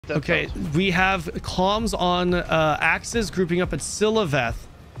Okay, we have comms on Axis grouping up at Siliveth.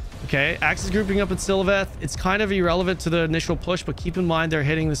 Okay, Axis grouping up at Siliveth. It's kind of irrelevant to the initial push, but keep in mind they're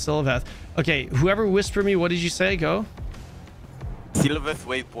hitting the Siliveth. Okay, whoever whispered me, what did you say? Go. Siliveth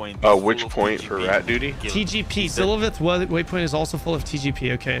waypoint. Which point for rat duty? TGP. Siliveth waypoint is also full of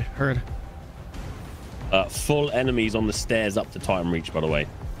TGP. Okay, heard. Full enemies on the stairs up to Titan Reach, by the way.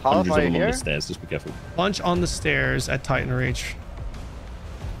 How Hundreds am of I them here? on the stairs. Just be careful. Bunch on the stairs at Titan Reach.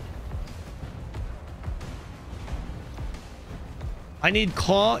 I need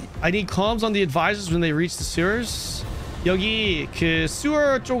comms on the advisors when they reach the sewers. 여기 그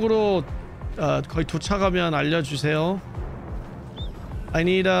sewer 쪽으로 거의 도착하면 알려주세요. I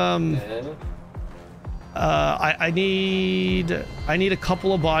need I need a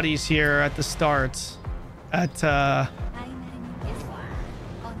couple of bodies here at the start at the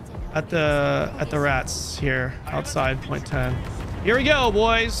rats here outside point 10. Here we go,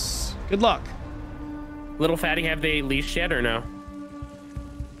 boys. Good luck. Little fatty, have they leashed yet or no?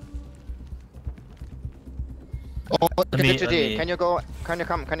 Oh, can you go? Can you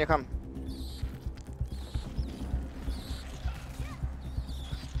come? Can you come?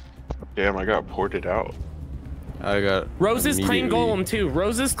 Damn, I got ported out. I got Roses claim golem too.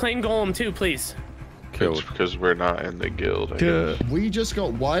 Roses claim golem too, please. Killed because we're not in the guild. I guess. We just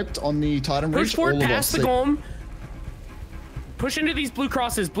got wiped on the Titan Reach. Push forward past the golem. Push into these blue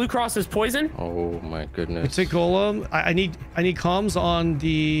crosses. Blue crosses poison. Oh my goodness. It's a golem. I need comms on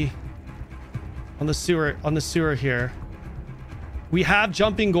the sewer here. We have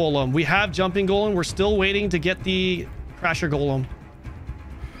jumping golem. We're still waiting to get the crasher golem.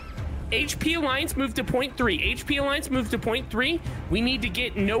 HP Alliance moved to point 3. HP Alliance moved to point 3. We need to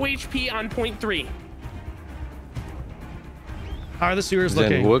get no HP on point 3. How are the sewers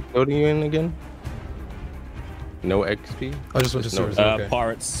looking? What code are you in again? No XP? I just went to sewers. Okay.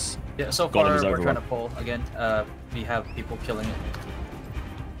 Pirates. Yeah, so far we're trying to pull again. We have people killing it.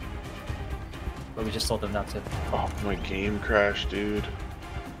 But we just told them not to. Oh, my game crashed, dude.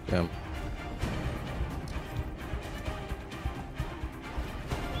 Damn.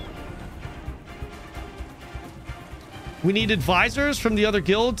 We need advisors from the other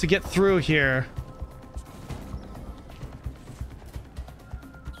guild to get through here.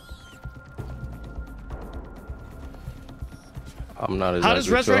 I'm not. How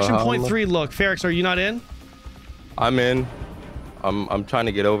does Resurrection Point 3 look? Ferrix, are you not in? I'm in. I'm trying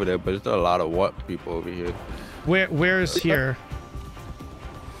to get over there, but there's a lot of what people over here. Where is here?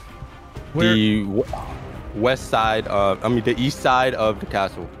 The west side of, I mean the east side of the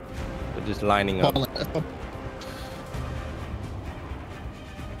castle. They're just lining up.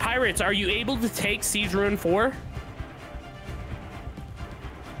 Pirates, are you able to take Siege Ruin 4?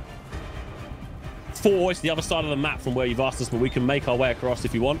 4 is the other side of the map from where you've asked us, but we can make our way across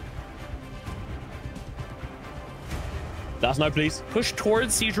if you want. That's no, please. Push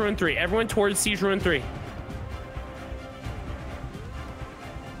towards Siege Ruin 3. Everyone towards Siege Ruin 3.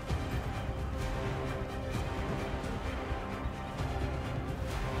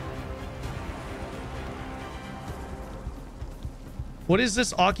 What is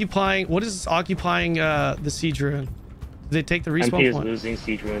this occupying? What is this occupying the siege ruin? Did they take the respawn MP is point? losing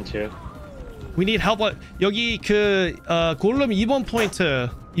siege ruin too. We need help. 여기 그 골렘 2번 포인트.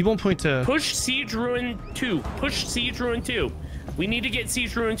 Push Siege Ruin 2. Push Siege Ruin 2. We need to get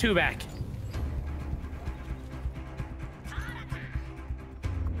Siege Ruin 2 back.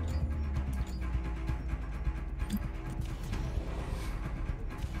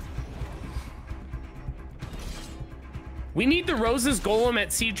 We need the Rose's Golem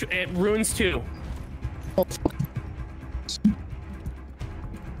at Ruins 2.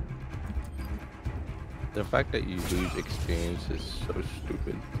 The fact that you lose experience is so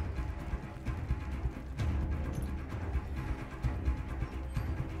stupid.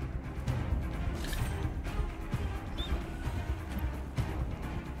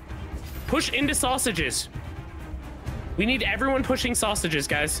 Push into sausages. We need everyone pushing sausages,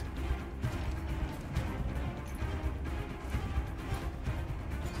 guys.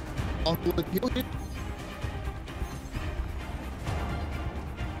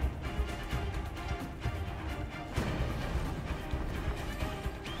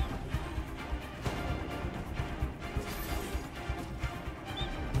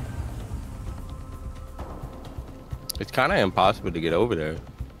 It's kind of impossible to get over there.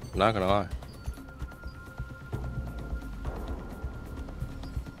 I'm not gonna lie.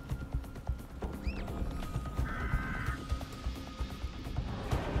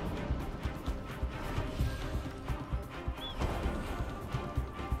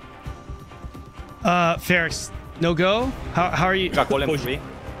 Ferrix, no go? How are you? Got golem 3.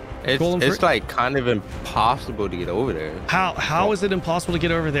 It's like kind of impossible to get over there. How is it impossible to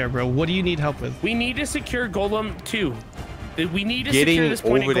get over there, bro? What do you need help with? We need to secure Golem 2. We need to Getting secure this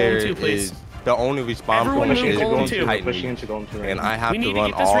point over at there Golem 2, please. is the only respawn Everyone point move is Golem going 2. to Titan, and I have We to need to run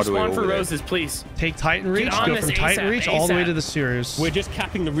get this all the way respawn over for there. Roses, please. Take Titan Reach, on go this from Titan ASAP, Reach all the way ASAP. to the sewers. We're just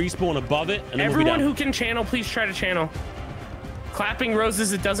capping the respawn above it, and then Everyone we'll who can channel, please try to channel. Clapping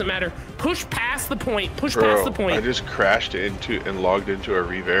Roses, it doesn't matter. Push past the point. Push past the point. I just crashed into and logged into a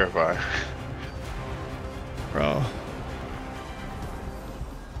re-verify. Bro.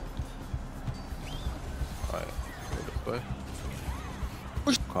 Alright, go this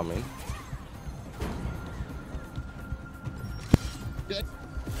way. Coming.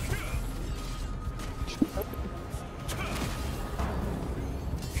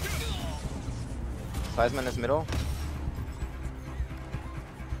 Seisman is middle.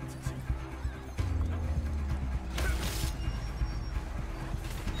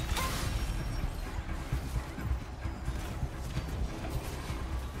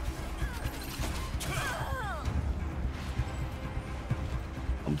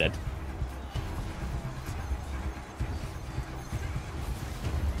 I'm dead.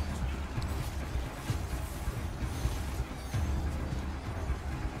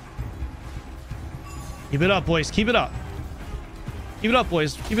 Keep it up, boys. Keep it up. Keep it up,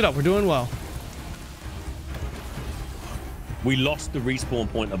 boys. Keep it up. We're doing well. We lost the respawn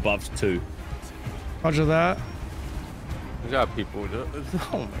point above 2. Roger that. We got people.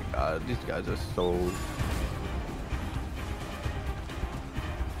 Oh my god, these guys are so.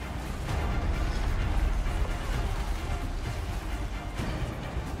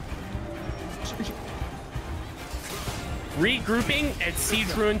 Regrouping at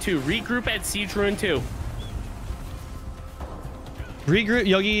Siege Ruin 2. Regroup at Siege Ruin 2. Regroup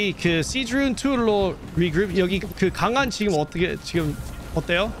여기 그 Siege Ruin 2로 regroup. 여기 그 강한 지금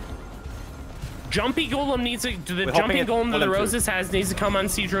어때요? Jumpy Golem needs to. The jumping golem that the Roses has needs to come on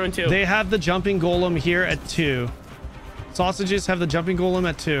Siege Ruin 2. They have the jumping golem here at 2. Sausages have the jumping golem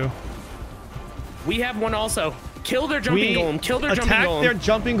at 2. We have one also. Kill their jumping golem. Kill their jumping golem. Attack their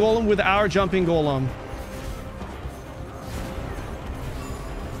jumping golem with our jumping golem.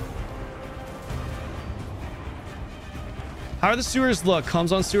 How are the sewers look?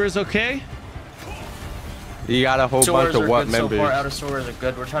 Comes on sewers okay? You got a whole bunch of what members? So far, outer sewers are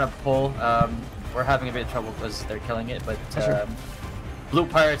good. We're trying to pull. We're having a bit of trouble because they're killing it, but blue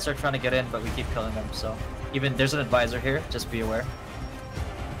pirates are trying to get in, but we keep killing them. So even there's an advisor here. Just be aware.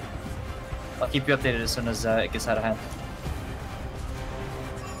 I'll keep you updated as soon as it gets out of hand.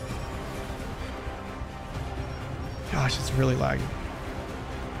 Gosh, it's really laggy.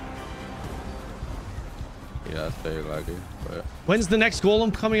 Yeah, it's very laggy. But When's the next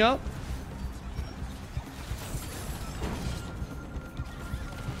golem coming up?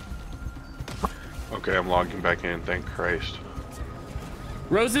 Okay, I'm logging back in. Thank Christ.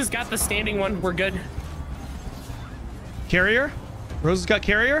 Roses got the standing one. We're good. Carrier? Rose has got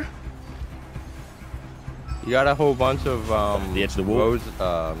carrier? you got a whole bunch of the edge of the wall. roads,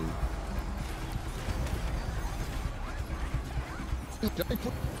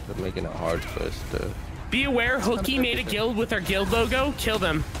 they're making it hard for us to. Be aware, Hooky made a guild with our guild logo. Kill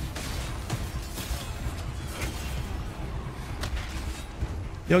them.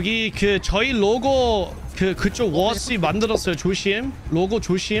 여기 그 저희 로고 그쪽 워시 만들었어요. 조심. 로고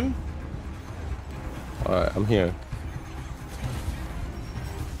조심. Alright, I'm here.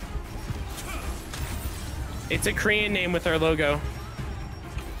 It's a Korean name with our logo.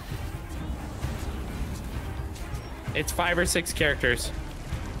 It's 5 or 6 characters.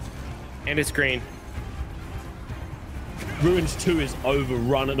 And it's green. Ruins 2 is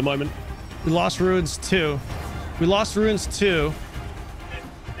overrun at the moment. We lost ruins 2. We lost ruins 2.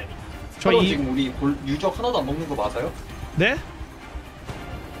 저희 지금 우리 유적 하나도 안 먹는 거 맞아요? 네?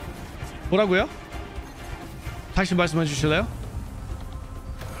 뭐라고요? 다시 말씀해 주실래요?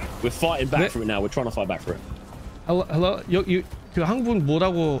 We're fighting back 네? for it now. We're trying to fight back for it. Hello? 그 한분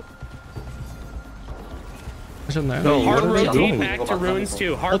뭐라고 하셨나요? No, Hard what are we rotate doing? back to ruins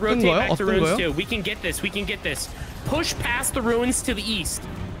 2. Hard 어떤 rotate 거요? back to 어떤 ruins 거요? 2. We can get this. We can get this. Push past the ruins to the east.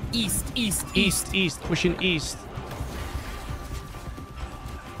 East, east, east. East, pushing east.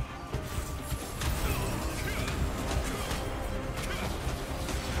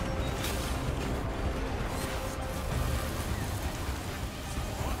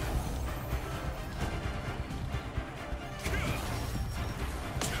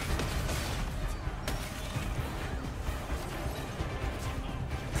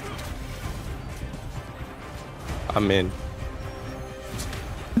 I'm in.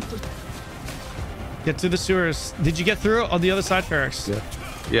 Get to the sewers. Did you get through on the other side, Ferrex? Yeah.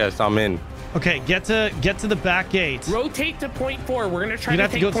 Yes, I'm in. Okay, get to the back gate. Rotate to point 4. We're gonna try You're to gonna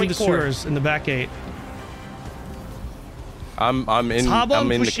have to go take through point the 4. sewers in the back gate. I'm in. 4번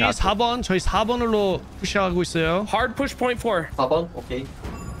I'm in the 푸시, castle. 4번. 저희 4번으로 푸시하고 있어요. Hard push point 4. 4번? 오케이.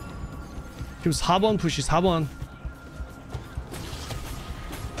 지금 4번 푸시, 4번.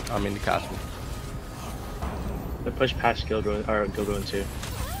 I'm in the castle. They push past guild ruin 2.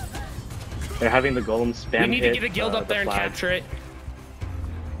 They're having the golem spam. We need hit, to get a guild up there and flag. capture it.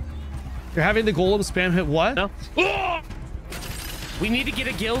 You're having the golem spam hit what? No. We need to get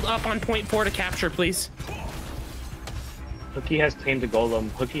a guild up on point 4 to capture, please. Hookie has claimed the golem.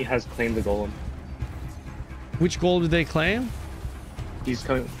 Hookie has claimed the golem. Which goal did they claim? He's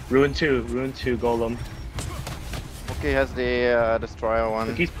coming. Ruin 2 golem. Okay, has the destroyer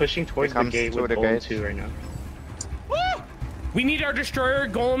one. He's pushing towards the comes gate to with the golem gate. 2 right now. We need our destroyer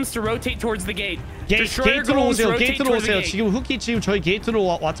golems to rotate towards the gate. Destroyer 게이트로 golems 오세요. rotate 게이트로 towards the 오세요. gate. 지금 후키 지금 저희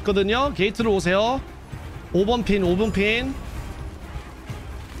게이트로 왔거든요. 게이트로 오세요. 5번 핀, 5번 핀.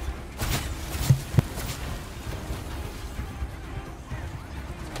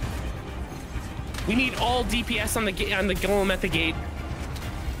 We need all DPS on the golem at the gate.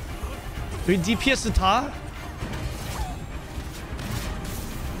 여기 DPS 다?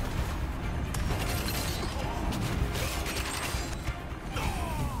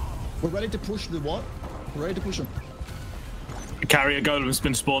 We're ready to push the what? We're ready to push him. Carrier golem's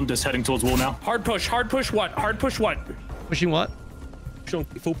been spawned. It's heading towards wall now. Hard push what? Hard push what? Pushing what? Push on,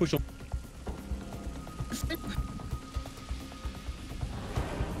 full push on.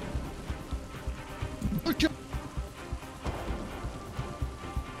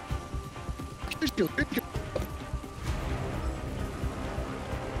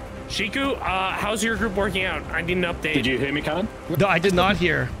 Shiku, how's your group working out? I need an update. Did you hear me, Kanon? No, I did not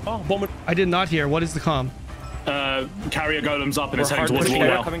hear. Oh, bomb. I did not hear. What is the comm? Carrier golem's up and it's We're heading hard towards wall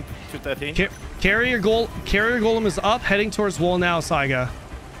pushing now. Coming to 13. Carrier golem is up, heading towards wall now, Saiga.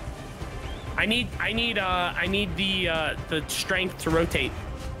 I need the strength to rotate.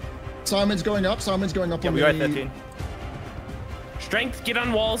 Simon's going up. Simon's going up Yeah, on we the... are at 13. Strength, get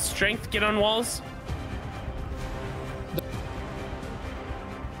on walls. Strength, get on walls.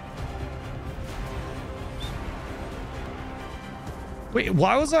 Wait,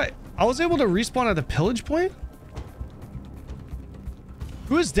 why was I was able to respawn at the pillage point?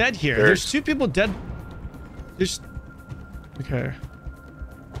 Who is dead here? There's 2 people dead. There's... Okay.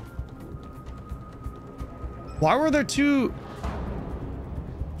 Why were there 2...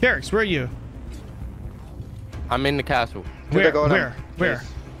 Carrix, where are you? I'm in the castle. Where? golem. Where?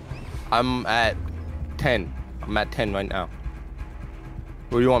 Yes. I'm at 10. I'm at 10 right now.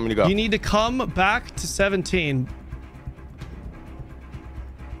 Where do you want me to go? You need to come back to 17.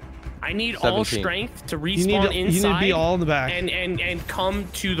 I need all 17. strength to You need respawn to, inside. you need to be all in the back. and come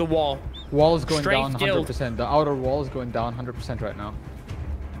to the wall. Wall is going down Strength guild. 100%. The outer wall is going down 100% right now.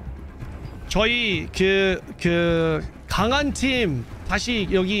 저희 그 강한 팀 다시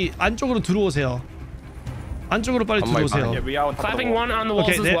여기 안쪽으로 들어오세요. 안쪽으로 빨리 Oh my 들어오세요. Yeah, we are on top of the Clapping wall. one on the walls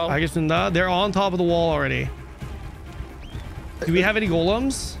Okay, as 네, well. 알겠습니다. They're on top of the wall already. Do we have any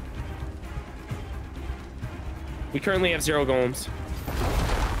golems? We currently have 0 golems.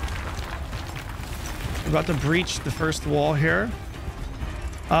 We're about to breach the first wall here.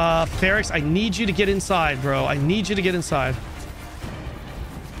 Ferrix, I need you to get inside, bro. I need you to get inside.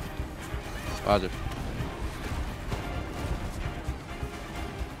 Roger.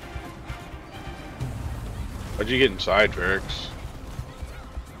 How'd you get inside, Ferrix?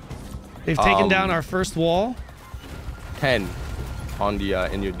 They've taken down our first wall. 10 on the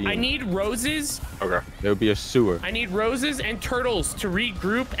in your demon. I need roses. Okay. There'll be a sewer, I need roses and turtles to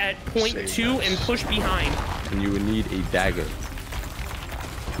regroup at point 2 and push behind. and you will need a dagger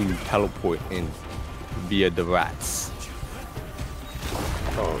to teleport in via the rats.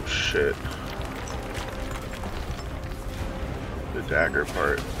 Oh shit. The dagger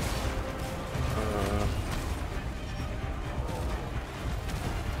part.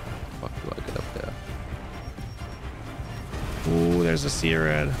 Fuck do I get up there? Ooh, there's a Seer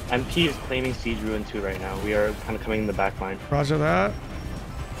Red. MP is claiming Siege Ruin 2 right now. We are kind of coming in the back line. Roger that.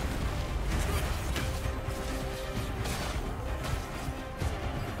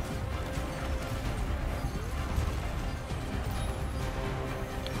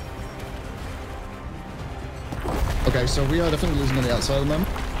 Okay, so we are definitely losing on the outside of them.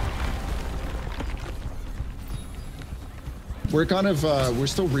 We're kind of, we're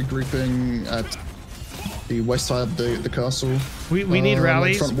still regrouping at the west side of the castle. We need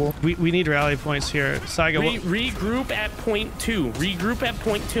rallies. front wall. We need rally points here. Saiga, Regroup at point 2. Regroup at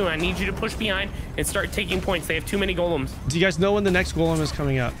point 2. I need you to push behind and start taking points. They have too many golems. do you guys know when the next golem is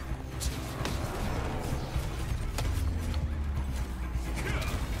coming up?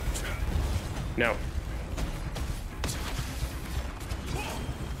 No.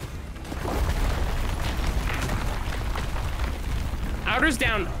 Outer's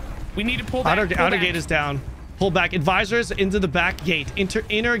down. We need to pull back. Outer gate is down. Pull back. Advisors into the back gate.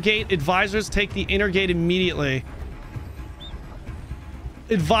 Inner gate. Advisors take the inner gate immediately.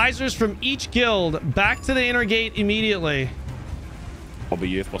 Advisors from each guild back to the inner gate immediately. I'll be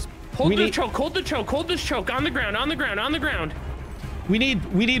you if possible. Hold the choke. Hold the choke. Hold this choke. On the ground. On the ground. On the ground. We need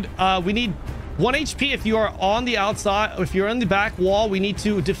 1 HP if you are on the outside. If you're on the back wall, we need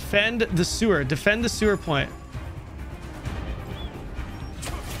to defend the sewer. Defend the sewer point.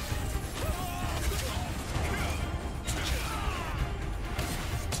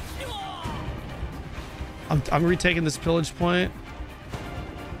 I'm retaking this pillage point.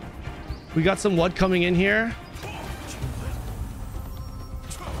 We got some wood coming in here.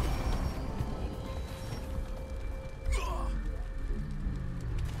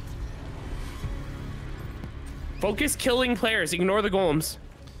 Focus killing players. Ignore the golems.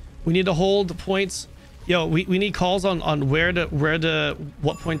 We need to hold points. Yo, we need calls on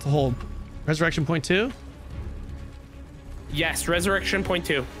what point to hold. Resurrection point 2? Yes, resurrection point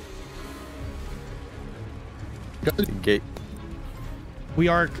 2. Gate. We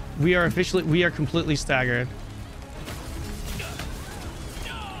are completely staggered.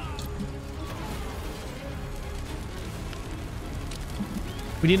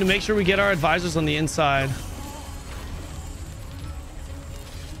 We need to make sure we get our advisors on the inside.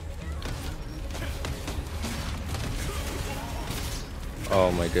 Oh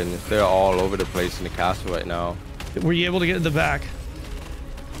my goodness, they're all over the place in the castle right now. Were you able to get in the back?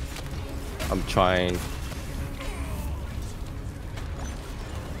 I'm trying.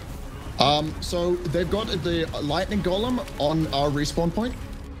 So they've got the lightning golem on our respawn point.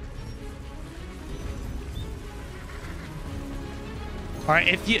 All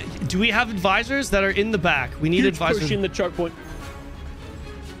right, do we have advisors that are in the back? We need Huge advisors push in the choke point.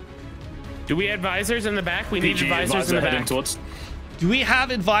 Do we have advisors in the back? We need PG advisors in the heading back. towards. Do we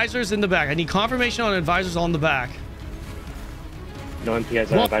have advisors in the back? I need confirmation on advisors on the back. No MP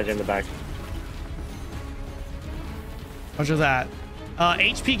has an advisor in the back. Roger that.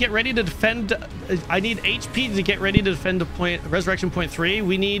 HP, get ready to defend. I need HP to get ready to defend resurrection point 3.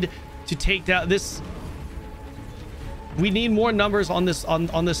 We need to take down this. We need more numbers on this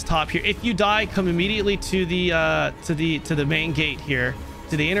on this top here. If you die, come immediately to the main gate here,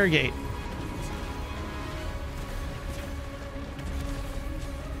 to the inner gate.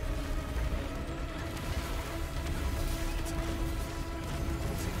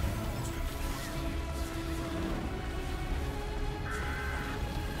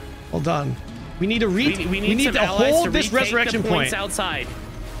 Well done. We need to we need to hold this resurrection point outside.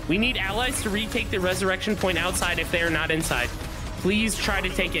 We need allies to retake the resurrection point outside if they are not inside. Please try to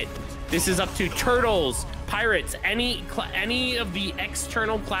take it. This is up to turtles, pirates, any of the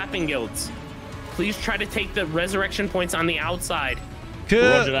external clapping guilds. Please try to take the resurrection points on the outside.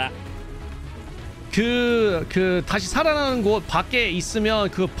 Roger that. 다시 살아나는 곳 밖에 있으면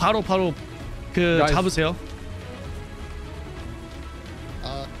바로 잡으세요.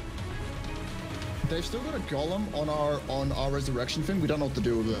 They've still got a golem on our resurrection thing. We don't know what to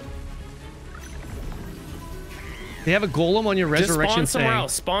do with it. They have a golem on your resurrection Just spawn somewhere thing.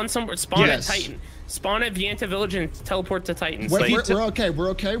 else. Spawn somewhere. Spawn at Titan. Spawn at Vienta Village and teleport to Titans. We're okay. We're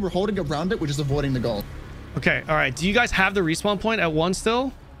okay. We're holding around it. We're just avoiding the golem. Okay. All right. Do you guys have the respawn point at 1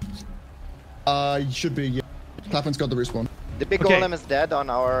 still? Should be. Yeah. Clapham's got the respawn. The big golem is dead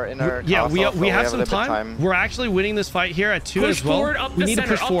on our inner Yeah, castle, we so have some time. We're actually winning this fight here at 2 as well. Forward, up We the need center,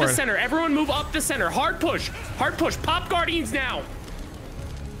 to push forward. Up the center. Everyone move up the center. Hard push. Hard push. Pop Guardians now.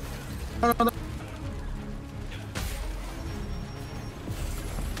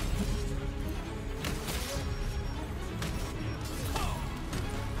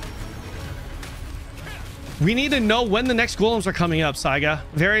 We need to know when the next golems are coming up, Saiga.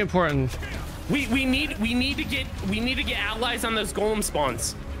 Very important. We need to get allies on those golem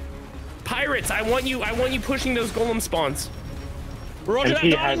spawns. Pirates, I want you pushing those golem spawns. Roger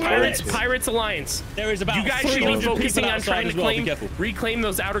that. Pirates Alliance. There is about you guys should be focusing on trying to reclaim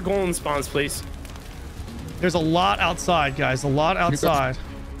those outer golem spawns, please. There's a lot outside, guys. A lot outside.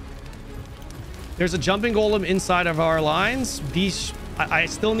 There's a jumping golem inside of our lines. I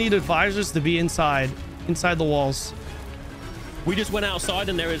still need advisors to be inside the walls. We just went outside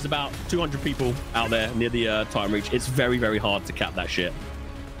and there is about 200 people out there near the time reach. It's very, very hard to cap that shit.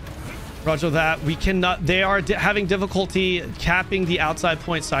 Roger that. We cannot. They are having difficulty capping the outside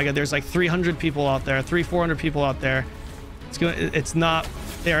point, Saiga. There's like 300 people out there, 400 people out there. It's not.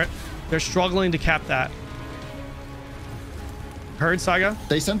 They're struggling to cap that. Heard, Saiga?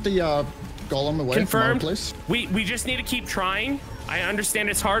 They sent the golem away Confirmed. from our place. We just need to keep trying. I understand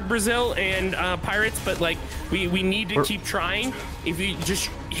it's hard, Brazil and Pirates, but like we need to keep trying. If you just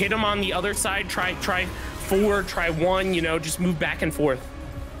hit them on the other side, try 4, try 1. You know, just move back and forth.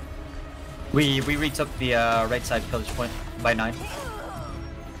 We retook the right side pillage point by 9.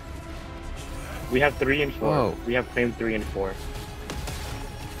 We have 3 and 4. Whoa. We have claimed 3 and 4.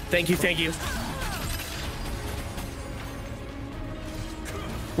 Thank you, thank you.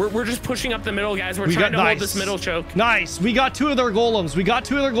 We're just pushing up the middle, guys. We're trying to hold this middle choke. Nice. We got 2 of their golems. We got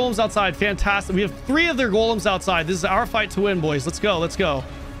 2 of their golems outside. Fantastic. We have 3 of their golems outside. This is our fight to win, boys. Let's go. Let's go.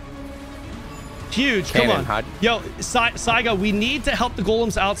 Huge. Kanon, Come on. Yo, Saiga, we need to help the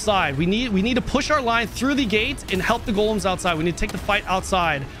golems outside. We need to push our line through the gate and help the golems outside. We need to take the fight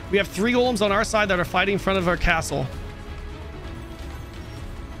outside. We have 3 golems on our side that are fighting in front of our castle.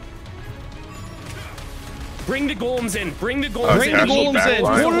 Bring the golems in. Bring the golems Bring in. the golems in.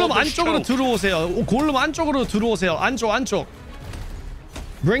 골룸 Hold this 안쪽으로 choke. 들어오세요. 골룸 안쪽으로 들어오세요. 안쪽.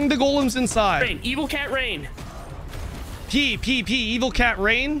 Bring the golems inside. Rain. Evil Cat Rain. P. Evil Cat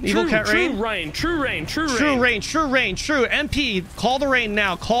Rain. Evil Cat Rain. True rain. True rain. True rain. True rain. True rain. True. MP. Call the rain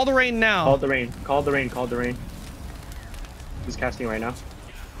now. Call the rain now. Call the rain. Call the rain. Call the rain. He's casting right now.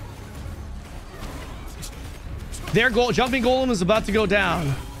 Their jumping golem is about to go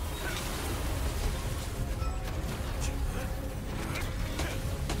down.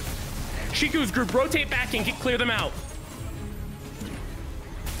 Shiku's group, rotate back and clear them out.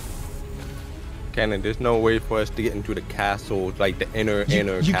 Kanon, there's no way for us to get into the castle, like the inner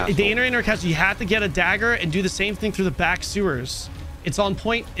castle. The inner castle. You have to get a dagger and do the same thing through the back sewers. It's on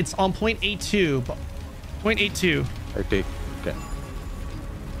point. It's on point 82. Point 82. Okay.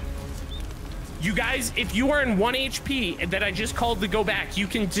 You guys, if you are in 1 HP that I just called to go back, you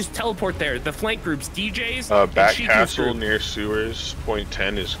can just teleport there. The flank groups, DJs, Back and Shiku's castle group. near sewers. Point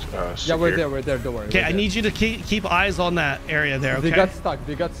 10 is Yeah, we're there. Don't worry. Okay, I need you to keep eyes on that area there. Okay. They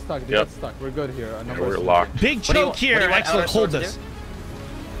got stuck. Yep. We're good here. Yeah, we're locked. Big choke here. Excellent. Hold this.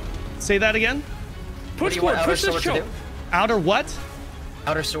 Say that again. Push forward. Push this choke. Outer what?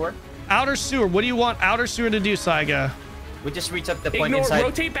 Outer sewer. Outer sewer. What do you want outer sewer to do, Saiga? We just retook the point inside.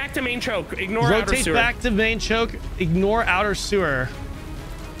 Rotate back to main choke. Ignore outer sewer. Rotate back to main choke. Ignore outer sewer.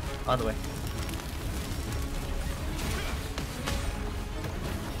 On the way.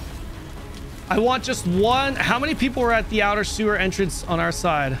 I want just one. How many people were at the outer sewer entrance on our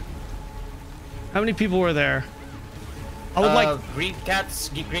side? How many people were there? I would like green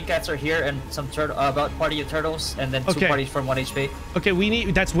cats are here, and some turtle, about party of turtles, and then 2 parties from 1 HP.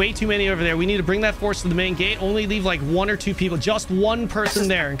 Okay, that's way too many over there. We need to bring that force to the main gate. Only leave like 1 or 2 people, just 1 person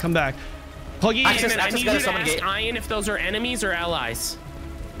there, and come back. Puggy, I need you to ask Ian if those are enemies or allies.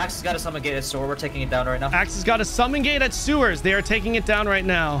 Axe has got a summon gate at sewer. We're taking it down right now. Axe has got a summon gate at sewers. They are taking it down right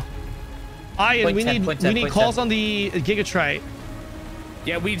now. Ian, we need calls on the Gigatrite.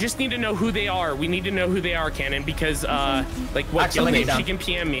 Yeah, we just need to know who they are. We need to know who they are, Kanon, because like what guild name? She can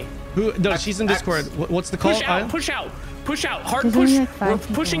PM me. Who? No, she's in Discord. What's the call? Push out. Hard push. We're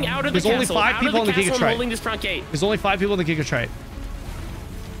pushing out of the castle. There's only 5 people on the Gigatrite. Holding this front gate. There's only 5 people on the Gigatrite.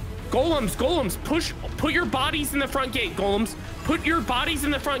 Golems, push. Put your bodies in the front gate, golems. Put your bodies in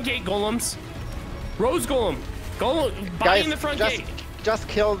the front gate, golems. Rose golem. Body in the front gate. Just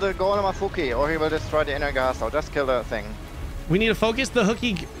kill the golem of Fuki, or he will destroy the inner castle. Just kill the thing. We need to focus the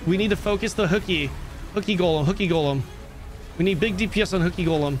hooky. We need to focus the hooky golem. We need big DPS on hooky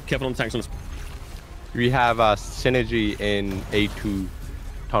golem. Kevin on tanks on. We have synergy in A2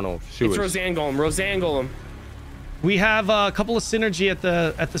 tunnel sewers. It's Roseanne golem. We have a couple of synergy at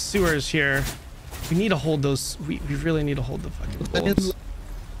the sewers here. We need to hold those. We really need to hold the fucking golems.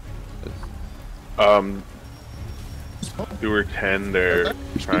 Sewer 10. They're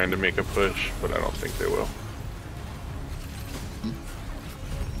trying to make a push, but I don't think they will.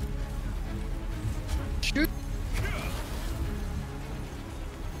 Shoot.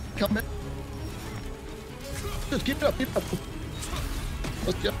 Come in. Just keep it up.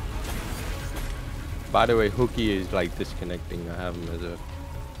 Let's go. By the way, Hooky is like disconnecting. I have him as a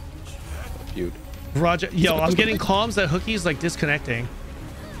feud. Roger. Yo, I'm getting comms that Hooky's like disconnecting.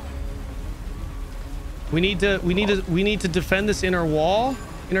 We need to defend this inner wall,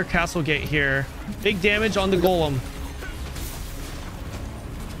 inner castle gate here. Big damage on the golem.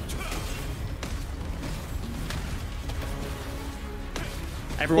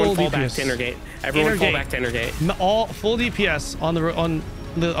 Everyone Full fall back DPS. to inner gate. Everyone fall back to inner gate. All full DPS on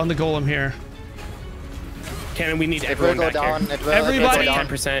the golem here. Cannon, we need It will everyone go back down. here. It will Everybody, go down.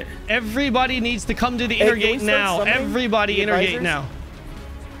 10%. everybody needs to come to the inner can we gate start now. summoning Everybody the inner gate advisors? now.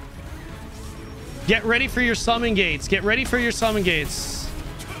 Get ready for your summon gates. Get ready for your summon gates.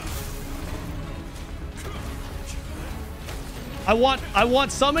 I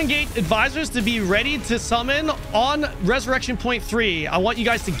want summon gate advisors to be ready to summon on resurrection point 3. I want you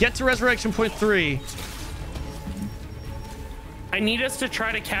guys to get to resurrection point 3. I need us to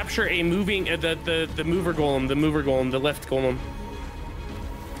try to capture a moving the mover golem, the lift golem.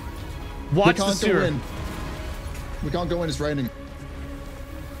 Watch we the can't sewer. go in. We can't go in. It's raining.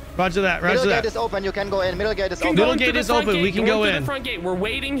 Roger that. Roger Middle that. gate is open. You can go in. Middle gate is open. Middle gate is open. We can go in. The front gate. We're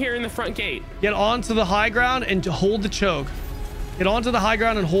waiting here in the front gate. Get onto the high ground and hold the choke. Get onto the high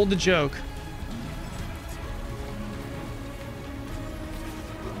ground and hold the choke.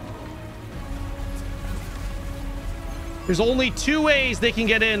 There's only 2 ways they can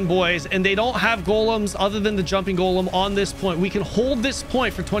get in, boys, and they don't have golems other than the jumping golem on this point. We can hold this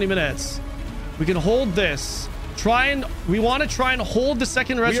point for 20 minutes. We can hold this. We want to try and hold the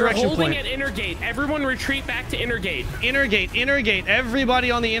second resurrection point. We are holding at inner gate. Everyone retreat back to inner gate. Inner gate, inner gate.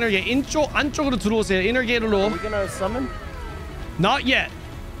 Everybody on the inner gate. 안쪽으로 들어오세요. Inner gate로. Are we gonna summon? Not yet.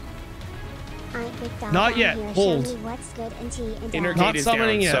 Not yet. Hold. Inner Not gate is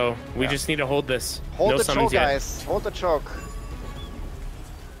summoning down, yet. so we just need to hold this. Hold No the summons choke, yet. guys. Hold the choke.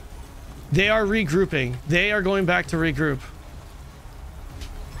 They are regrouping. They are going back to regroup.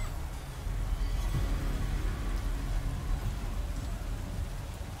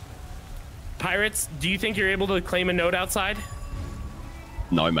 Pirates, do you think you're able to claim a node outside?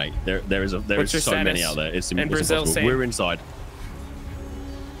 No, mate. There is What's your so many status? out there. It's And Brazil, impossible. same. We're inside.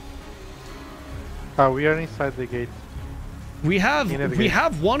 We are inside the gate. We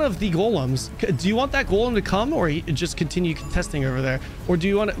have one of the golems. Do you want that golem to come, or just continue contesting over there, or do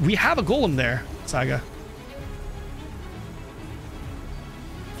you want? We have a golem there, Saga.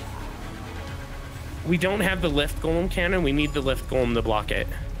 We don't have the lift golem cannon. We need the lift golem to block it.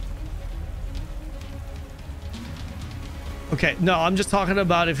 Okay, no, I'm just talking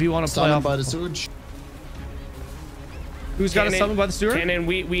about if you want to play Summoned off. by the sewage. Who's got a summon by the sewer? Cannon,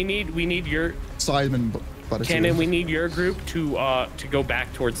 we need your Simon by the Cannon. sewage. We need your group to go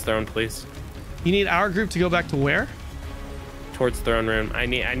back towards throne, please. You need our group to go back to where? Towards throne room. I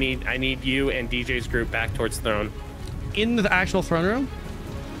need you and DJ's group back towards throne. In the actual throne room?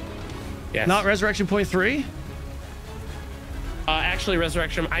 Yes. Not resurrection point 3? Actually,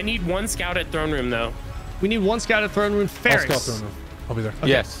 resurrection. I need 1 scout at throne room though. We need 1 scout at throne room. Ferris. I'll scout throne room. I'll be there. Okay.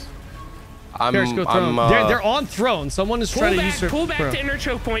 Yes. Ferris, go throne. They're on throne. Someone is trying to usurp. Pull back throne. to inner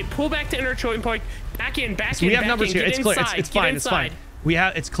choke point. Pull back to inner choke point. Back in. So we have numbers here. It's clear. It's fine. It's fine.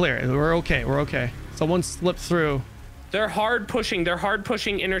 It's clear. We're okay. We're okay. Someone slipped through. They're hard pushing. They're hard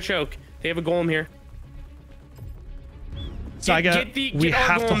pushing inner choke. They have a golem here. Saga, we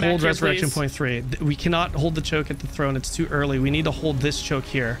have to hold resurrection please. point 3. We cannot hold the choke at the throne. It's too early. We need to hold this choke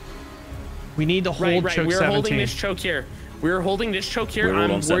here. We need to hold choke We're 17. holding this choke here. We're holding this choke here. We're all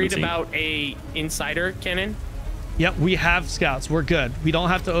I'm on worried 17. about a insider cannon. Yep, we have scouts. We're good. We don't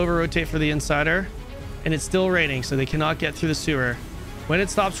have to over-rotate for the insider. And it's still raining, so they cannot get through the sewer. When it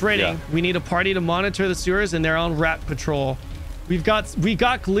stops raining, we need a party to monitor the sewers, and they're on rat patrol. We got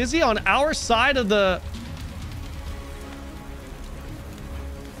Glizzy on our side of the...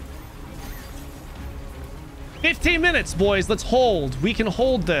 "15 minutes, boys. Let's hold. We can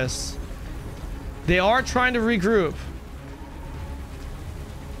hold this." They are trying to regroup.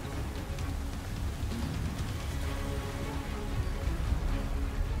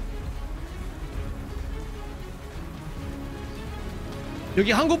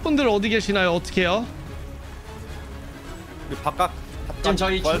 여기 한국 분들 어디 계시나요? 어떻게 해요? 바깥 지금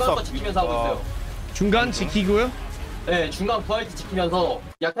저희 중간 거 지키면서 하고 있어요. 중간 지키고요? 네, 중간 부활지 지키면서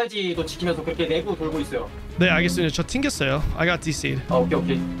약탈지도 지키면서 그렇게 내부 돌고 있어요. 네, 알겠습니다. 저 튕겼어요. I got DC'd.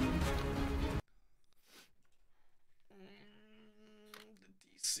 오케이.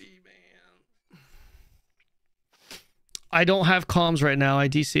 I don't have comms right now. I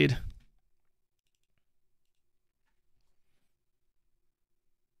DC'd.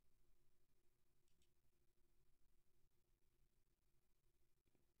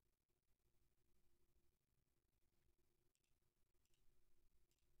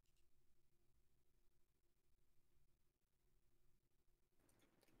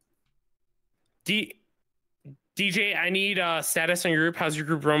 DJ, I need status on your group. How's your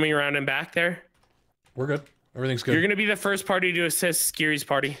group roaming around and back there? We're good. Everything's good. You're gonna be the first party to assist Skiri's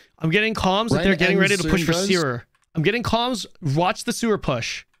party. I'm getting comms that they're getting ready to push for sewer. I'm getting comms. Watch the sewer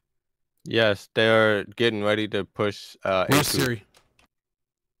push. Yes, they're getting ready to push. Where's Siri?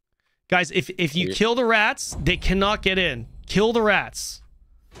 Guys, if you kill the rats, they cannot get in. Kill the rats.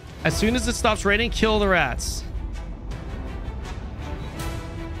 As soon as it stops raining, kill the rats.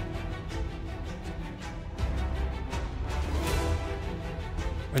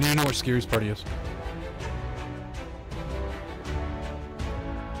 I need to know where Scary's party is.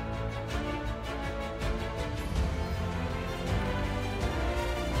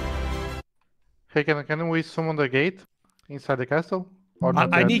 Hey, can we summon the gate inside the castle? Or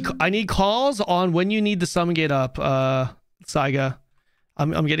not I yet? need calls on when you need the summon gate up, Saiga.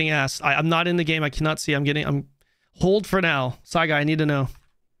 I'm getting asked. I'm not in the game. I cannot see. I'm hold for now. Saiga, I need to know.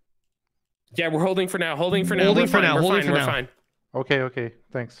 Yeah, we're holding for now. Holding for now. Holding We're for fine, now. We're Holding fine. for We're now. fine. Okay,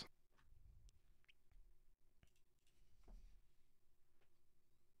 thanks.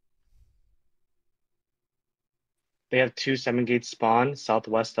 They have 2 summon gates spawn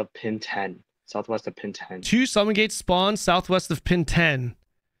southwest of pin 10. Southwest of pin 10. 2 summon gates spawned southwest of pin 10.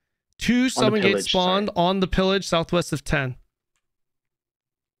 2 summon gates pillage, spawned sorry. on the pillage southwest of 10.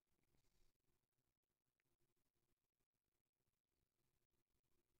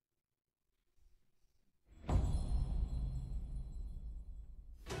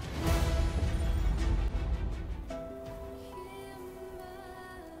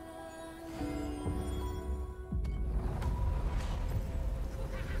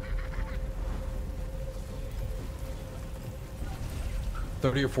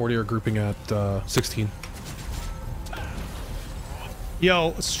 $30 or $40 are grouping at 16.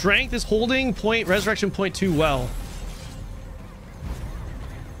 Yo, strength is holding point resurrection point 2 well.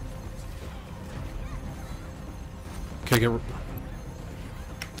 Okay, get.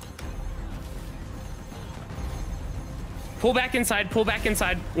 Pull back inside. Pull back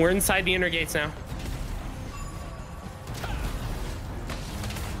inside. We're inside the inner gates now.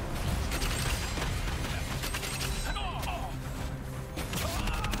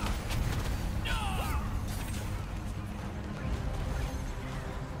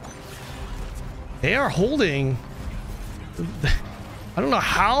 They are holding. I don't know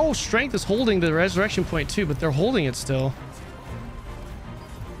how strength is holding the resurrection point 2, but they're holding it still.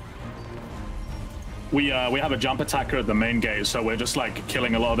 We have a jump attacker at the main gate, so we're just like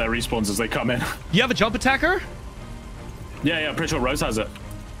killing a lot of their respawns as they come in. You have a jump attacker? Yeah, I'm pretty sure Rose has it.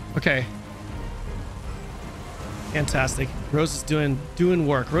 Okay. Fantastic. Rose is doing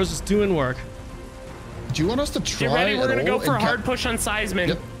work. Rose is doing work. Do you want us to try? Get ready. We're gonna go for a and hard push on Seisman.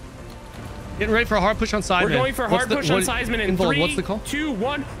 Yep. Getting ready for a hard push on Simon. We're going for hard push on Seisman in Involved, 3, what's the call? 2,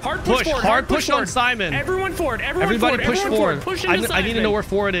 1. Hard push forward. Hard push on forward. Simon. Everyone forward. Everybody push forward. Push into I need to know Seisman. where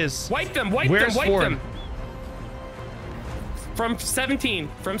forward is. Wipe them. Wipe Where's them. Wipe forward? them. From 17.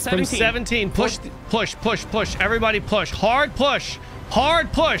 From 17. From 17. Push. Everybody push. Hard push.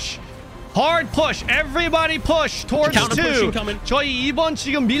 Hard push. Hard push. Everybody push towards Counter 2. pushing coming. 저희 2번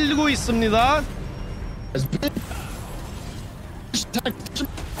지금 밀고 있습니다.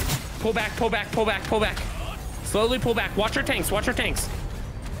 Pull back. Pull back. Pull back. Pull back. Slowly pull back. Watch our tanks. Watch our tanks.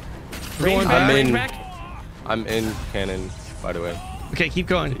 Range back. Range back. I'm in Kanon, by the way. Okay, keep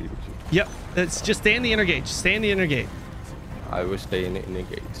going. Yep. It's just stay in the inner gate. Just stay in the inner gate. I will stay in the inner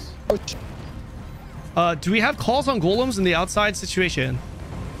gates. Do we have calls on golems in the outside situation?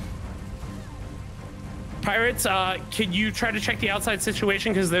 Pirates, could you try to check the outside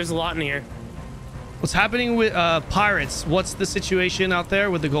situation? Because there's a lot in here. What's happening with pirates? What's the situation out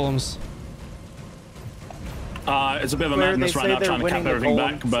there with the golems? It's a bit of a madness right now trying to cap everything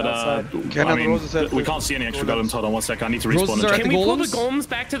back, but I mean, we can't see any extra golems. Hold on one sec, I need to respawn. Can we pull the golems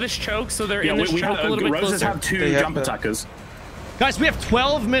back to this choke so they're in this choke a little bit Roses closer? have 2 jump attackers. Guys, we have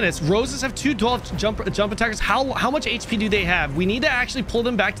 12 minutes. Roses have 2 jump attackers. How much HP do they have? We need to actually pull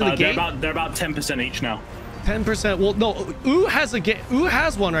them back to the gate. They're about 10% each now. 10%. Well, no. Ooh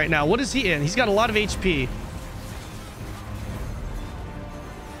has one right now. What is he in? He's got a lot of HP.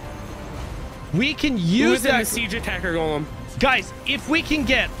 We can use that. The siege attacker golem. Guys, if we can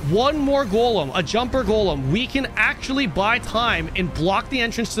get one more golem, a jumper golem, we can actually buy time and block the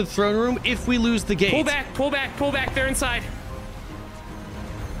entrance to the throne room if we lose the gate. Pull back, pull back, pull back. They're inside.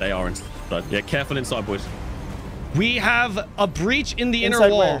 They are inside. Yeah, careful inside, boys. We have a breach in the inner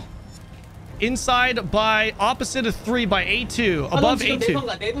Inside wall. where? Inside by opposite of 3 by A2. Above A2.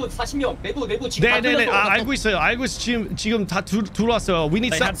 네, 알고 있어요. 알고 있어요. 지금 다 들어왔어요. We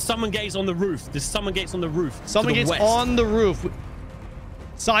need They had summon gates on the roof. There's summon gates on the roof. summon gates on the roof.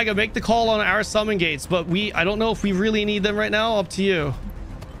 Saiga, make the call on our summon gates, but I don't know if we really need them right now. Up to you.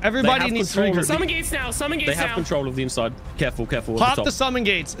 Everybody needs to regroup. Summon gates now. Summon gates now. They have control of the inside. Careful, careful. Pop the summon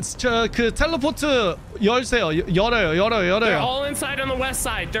gates. 그 텔레포트 열세요. 열어요. They're all inside on the west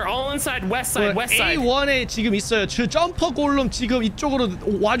side. They're all inside west side. West side. A1에 지금 있어요. 저 점퍼 골룸 지금 이쪽으로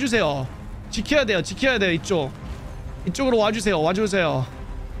와주세요. 지켜야 돼요. 이쪽으로 와주세요.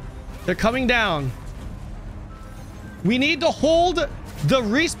 They're coming down. We need to hold the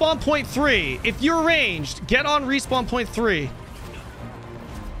respawn point 3. If you're ranged, get on respawn point 3.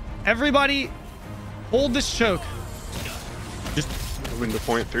 Everybody, hold this choke. Just moving to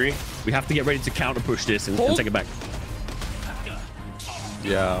point 3. We have to get ready to counter push this and take it back.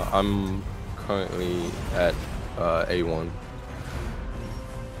 Yeah, I'm currently at A1.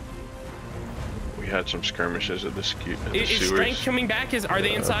 We had some skirmishes at the Is strength coming back? Are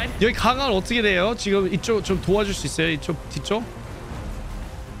they inside? 여기 강한 어떻게 돼요? 지금 이쪽 좀 도와줄 수 있어요? 이쪽 뒤쪽?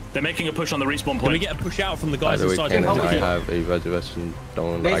 They're making a push on the respawn point. Can we get a push out from the guys inside? Kanon, I have a resurrection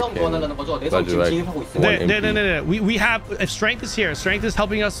stone. I can No. We have strength is here. Strength is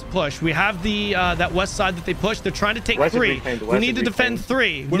helping us push. We have the that west side that they push. They're trying to take 3. We need to defend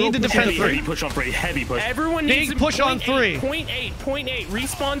 3. We need to defend 3. Heavy push on 3. Heavy push. Everyone needs big push on 3. Point 8.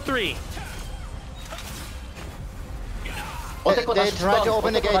 Respawn 3. They try to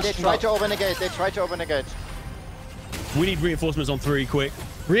open the gate. We need reinforcements on 3 quick.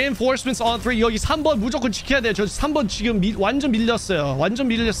 Reinforcements on 3. 여기 3번 무조건 지켜야 돼요. 저 3번 지금 완전 밀렸어요.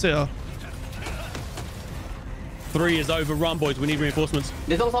 3 is overrun, boys. We need reinforcements.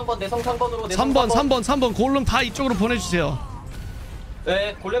 내성 3번으로. 3번. 골룸 다 이쪽으로 보내주세요.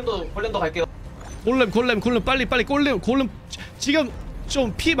 네, 골렘도 갈게요. 골렘 빨리. 골렘 지금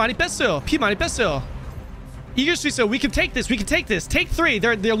좀 피 많이 뺐어요. 이길 수 있어요. We can take this. Take 3.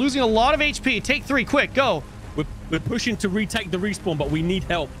 They're losing a lot of HP. Take 3. Quick, go. We're pushing to retake the respawn, but we need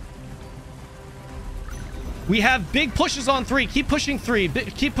help. We have big pushes on 3. Keep pushing 3.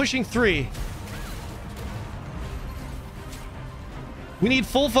 Keep pushing 3. We need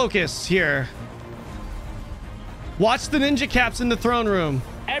full focus here. Watch the ninja caps in the throne room.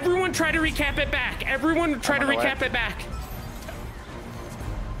 Everyone try to recap it back.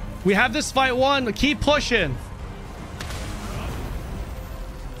 We have this fight won. Keep pushing.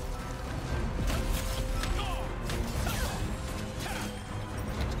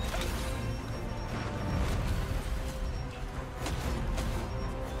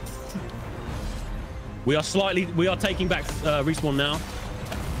 We are taking back respawn now.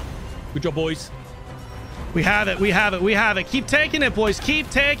 Good job, boys. We have it. Keep taking it, boys.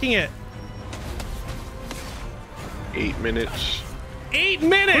 Keep taking it. 8 minutes. 8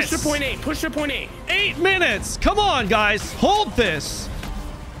 minutes. Push to point 8. 8 minutes. Come on, guys. Hold this.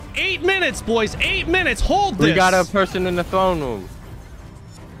 8 minutes, boys. 8 minutes. Hold this. We got a person in the throne room.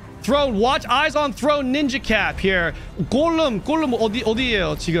 Throne. Watch. Eyes on throne. Ninja cap here. 골룸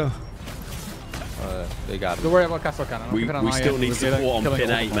어디예요 지금? They got it. Don't worry about Castle Kanon. We still need support on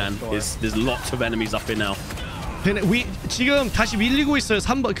pin 8, man. There's lots of enemies up here now. 지금 다시 밀리고 있어요.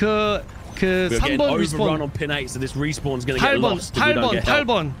 3번 그 3번 respawn on pin 8, so this respawn's gonna get lost.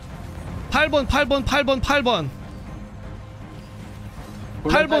 8번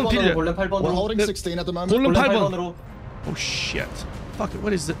필요. We're holding 16 at the moment. 골룸 8번. Oh shit. Fuck it.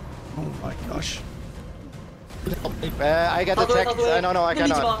 What is it? Oh my gosh. I get attacked. No, I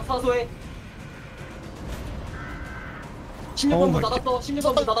cannot. Oh my god.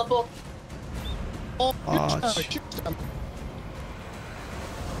 16번 닫았어.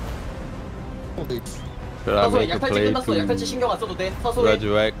 Should I make a play to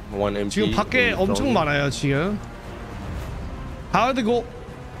resurrect 1 MP? 지금 밖에 엄청 많아요 지금. How to go?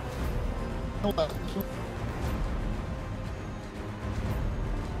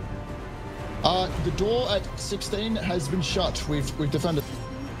 The door at 16 has been shut. We've defended.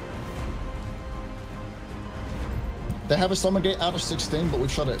 They have a summon gate out of 16, but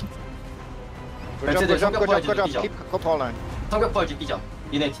we've shut it. Good job. Keep controlling. 성벽부활 뛰자.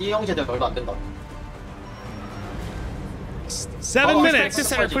 얘네 T 형제들 얼마 안 된다. 7 minutes.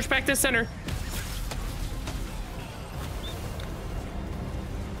 Push back to center.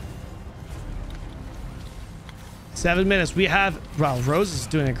 Seven minutes. We have. Wow, Rose is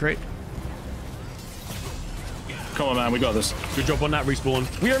doing it great. Come on, man. We got this. Good job on that respawn.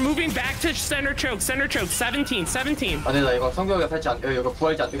 We are moving back to center choke. 17. 아니다 이거 성벽에 팔지 안. 이거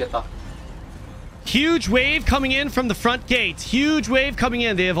부활지 안 되겠다. Huge wave coming in from the front gate. Huge wave coming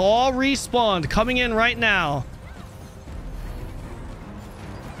in. They have all respawned. Coming in right now.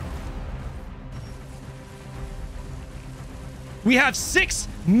 We have 6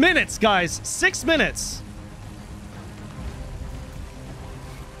 minutes, guys. 6 minutes.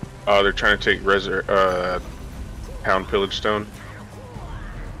 They're trying to take Pound Pillage Stone.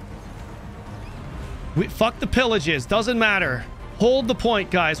 Fuck the pillages. Doesn't matter. Hold the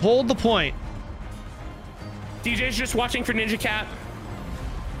point, guys. Hold the point. DJ's just watching for Ninja Cat.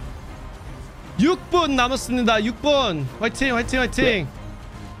 6분 남았습니다. 6분. 화이팅, 화이팅, 화이팅.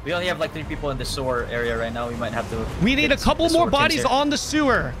 We only have like 3 people in the sewer area right now. We might have to. We need a couple more bodies on the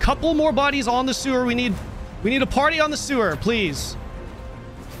sewer. Couple more bodies on the sewer. We need a party on the sewer, please.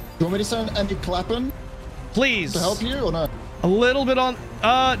 Do you want me to send Andy Clappin? Please. To help you or not? A little bit on.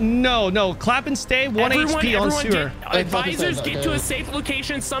 No. Clap and stay. 1 HP on sewer. Advisors get to a safe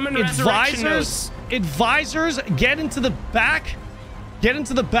location. Summon resurrection notes. Advisors, get into the back. Get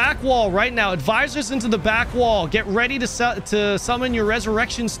into the back wall right now. Advisors into the back wall. Get ready to summon your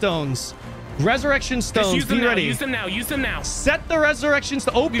resurrection stones. Resurrection stones. Be ready. Use them now. Use them now. Set the resurrection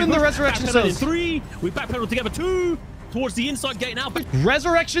stones. Open the resurrection stones. 3. We backpedal together. 2. Towards the inside gate now.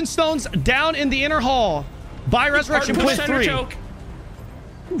 Resurrection stones down in the inner hall. By resurrection point 3.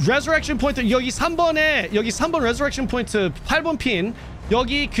 Resurrection point 3. 여기 3번 resurrection point 8번 핀.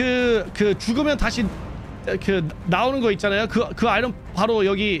 여기 그 죽으면 다시 나오는 거 있잖아요. 그 아이템 바로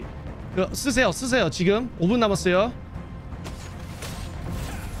여기 쓰세요. 지금 5분 남았어요.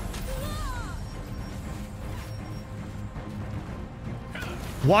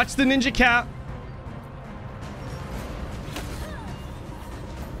 Watch the ninja cat.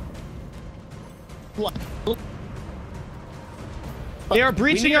 They are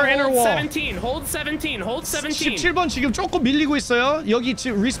breaching our inner wall. 17. Hold 17. Hold 17. 17번 지금 조금 밀리고 있어요. 여기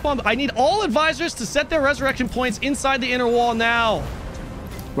지금 respawn. I need all advisors to set their resurrection points inside the inner wall now.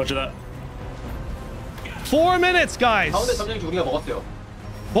 Roger that. 4 minutes, guys. 가운데 점령지 우리가 먹었어요.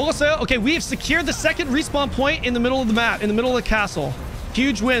 먹었어요? Okay, we have secured the second respawn point in the middle of the map, in the middle of the castle.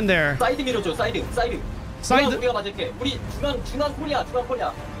 Huge win there. 사이드 밀어줘. 사이드. 사이드. 우리가 맞을게. 우리 중간 코리아.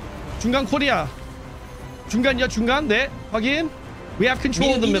 중간 코리아. 중간이요, 중간. 네, 확인. We have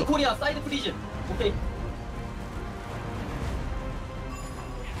control of the middle. 코리아 사이드 프리즌. 오케이.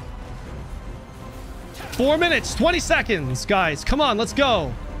 Four minutes, 20 seconds, guys. Come on, let's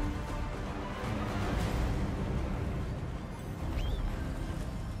go.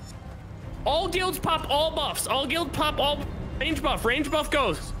 All guilds pop all buffs. All guild pop all range buff. Range buff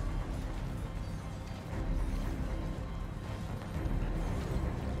goes.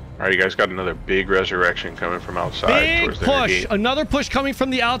 All right, you guys got another big resurrection coming from outside. Big push. Another push coming from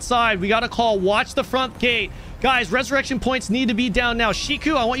the outside. We got a call. Watch the front gate. Guys, resurrection points need to be down now.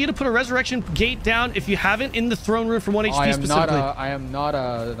 Shiku, I want you to put a resurrection gate down if you haven't in the throne room for 1 HP specifically. I am not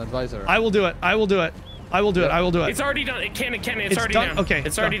an advisor. I will do it. It's already done. It's already done? down. Okay.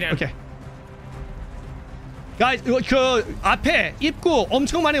 It's already down. Okay. Guys, 그 앞에 입구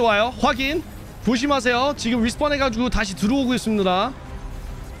엄청 많이 와요. 확인. 조심하세요. 지금 리스폰 해가지고 다시 들어오고 있습니다.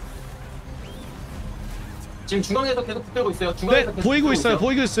 지금 중앙에서 계속 붙들고 있어요. 네, 보이고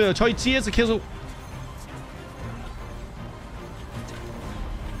있어요. 저희 뒤에서 계속.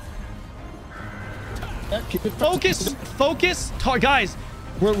 Focus. Guys,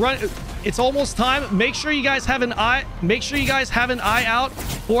 we're running. It's almost time. Make sure you guys have an eye out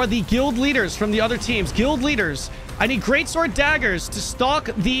for the guild leaders from the other teams. Guild leaders. I need greatsword daggers to stalk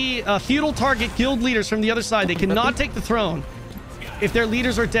the feudal target guild leaders from the other side. They cannot take the throne if their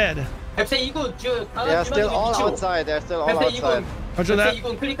leaders are dead. They are still all outside. Roger that.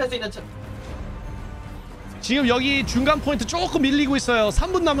 지금 여기 중간 포인트 조금 밀리고 있어요.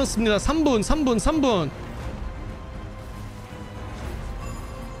 3분 남았습니다. 3분.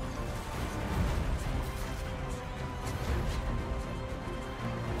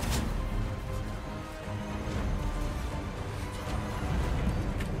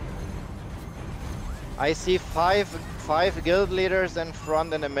 I see five guild leaders in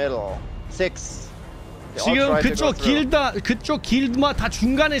front in the middle. 6. 지금 그쪽 길드마 다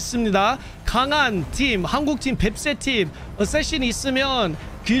중간에 있습니다. 강한 팀, 한국 팀, 뱁새 팀, 어쌔신 있으면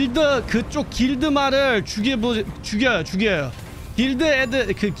그쪽 길드마를 죽여요. 길드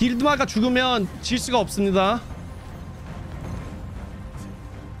애들 그 길드마가 죽으면 질 수가 없습니다.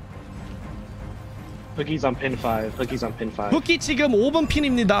 Hookie's on pin 5. 후키 지금 5번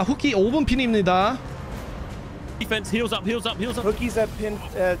핀입니다. 후키 5번 핀입니다. Defense, heals up. Hookie's at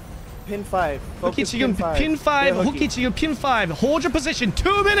pin 5. 후키 지금 pin 5. 후키 지금 pin 5. Hold your position.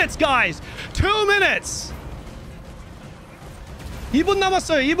 2 minutes, guys. 2 minutes. 2분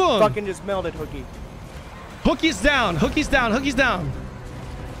남았어요. 2분. Fucking just melted, Hookie. Hookie's down.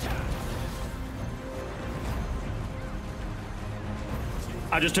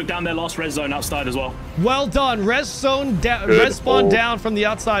 I just took down their last res zone outside as well. Well done. Res spawn down from the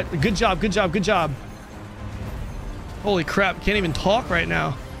outside. Good job. Holy crap. Can't even talk right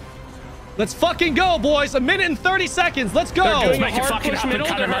now. Let's fucking go, boys. 1 minute and 30 seconds. Let's go. They're doing a hard push middle.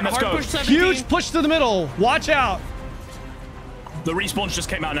 Let's go. Huge push to the middle. Watch out. The respawns just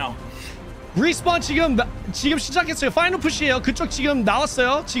came out now. 리스폰 지금 시작했어요. 파이널 푸시예요. 그쪽 지금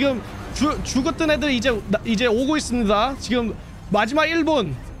나왔어요. 지금 죽었던 애들 이제 오고 있습니다. 지금 마지막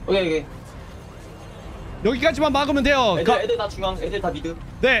 1분. 오케이. 여기까지만 막으면 돼요. 애들 다 중앙, 애들 다 미드.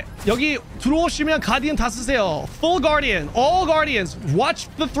 네, 여기 들어오시면 가디언 다 쓰세요. Full Guardian, all Guardians, watch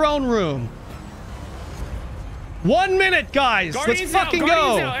the throne room. 1 minute, guys. Guardians Let's fucking out, go.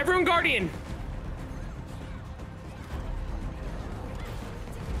 Guardians out. Everyone Guardian.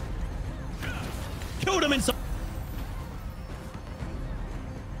 Killed him inside.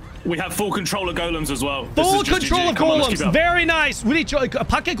 We have full control of golems as well. Full control of golems. Very nice. 우리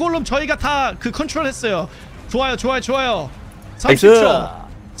밖에 골렘 저희가 다 컨트롤했어요. 좋아요. 30초.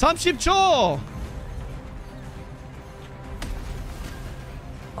 30초.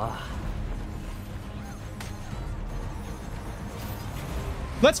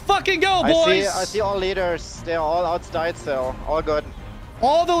 Let's fucking go, boys. I see all leaders. They're all outside still. All good.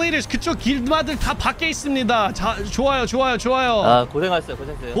 All the leaders 그쪽 길드마들 다 밖에 있습니다. 자, 좋아요. 아, 고생하셨어요.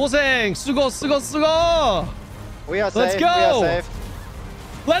 고생. 수고. We are Let's safe. go. We are safe.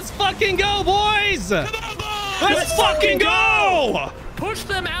 Let's fucking go, boys. Let's fucking go. Push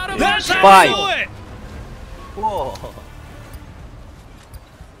them out of That's our how we do it. Whoa.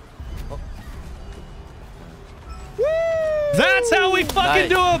 That's how we fucking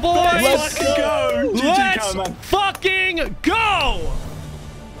do it, boys. Let's go. Let's fucking go.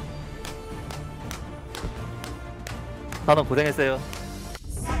 다들 고생했어요.